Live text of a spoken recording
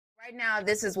Right now,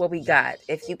 this is what we got.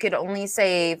 If you could only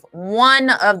save one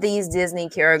of these Disney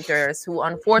characters who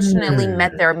unfortunately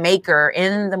met their maker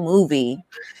in the movie,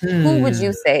 who would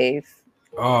you save?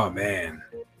 Oh man,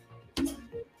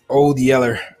 Old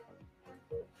Yeller.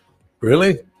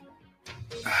 Really?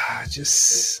 I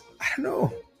don't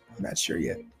know. I'm not sure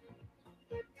yet.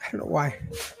 I don't know why.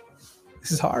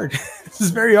 This is hard. This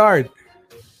is very hard.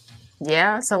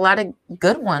 Yeah, it's a lot of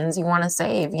good ones you want to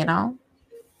save, you know?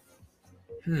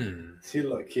 See,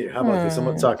 look here. How about this? I'm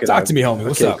gonna talk it Talk out. to me, homie.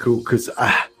 What's Okay, up? cool. Because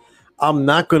I'm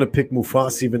not gonna pick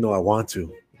Mufasa, even though I want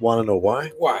to. Want to know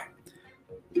why? Why?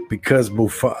 Because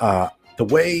the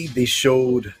way they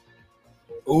showed,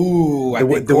 Ooh, I The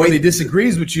way- think the way- Corley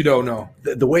disagrees with you, though. No.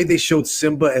 the way they showed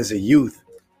Simba as a youth,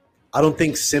 I don't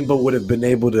think Simba would have been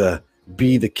able to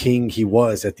be the king he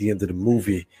was at the end of the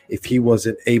movie if he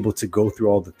wasn't able to go through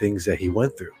all the things that he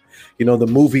went through. You know, the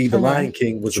movie The Lion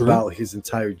King was True. about his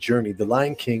entire journey. The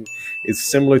Lion King is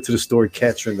similar to the story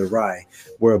Catcher in the Rye,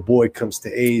 where a boy comes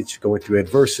to age going through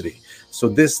adversity. So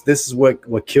this is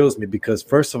what kills me, because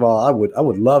first of all, I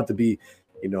would love to be,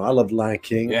 you know, I love Lion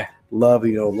King. Yeah. Love,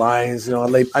 you know, lions. You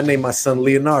know, I named my son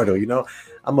Leonardo. You know,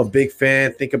 I'm a big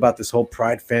fan. Think about this whole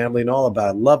Pride family and all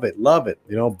about it. Love it.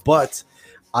 You know, but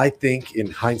I think in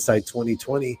hindsight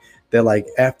 2020, that like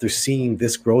after seeing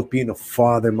this growth, being a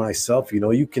father myself, you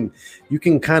know, you can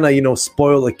kind of, you know,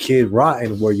 spoil a kid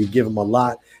rotten, where you give them a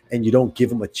lot and you don't give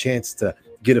them a chance to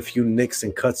get a few nicks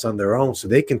and cuts on their own so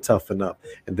they can toughen up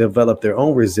and develop their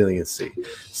own resiliency.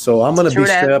 So I'm going to be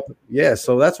straight up. Yeah.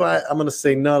 So that's why I'm going to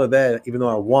say none of that, even though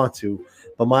I want to.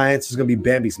 But my answer is going to be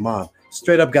Bambi's mom.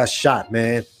 Straight up got shot,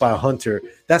 man, by a hunter.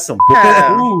 That's some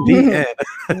the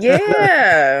end.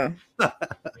 Yeah.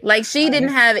 Like she didn't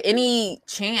have any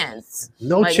chance.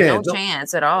 No chance. No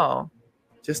chance at all.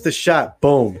 Just a shot.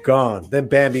 Boom. Gone. Then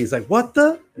Bambi's like, what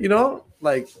the? You know?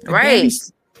 Like, Right.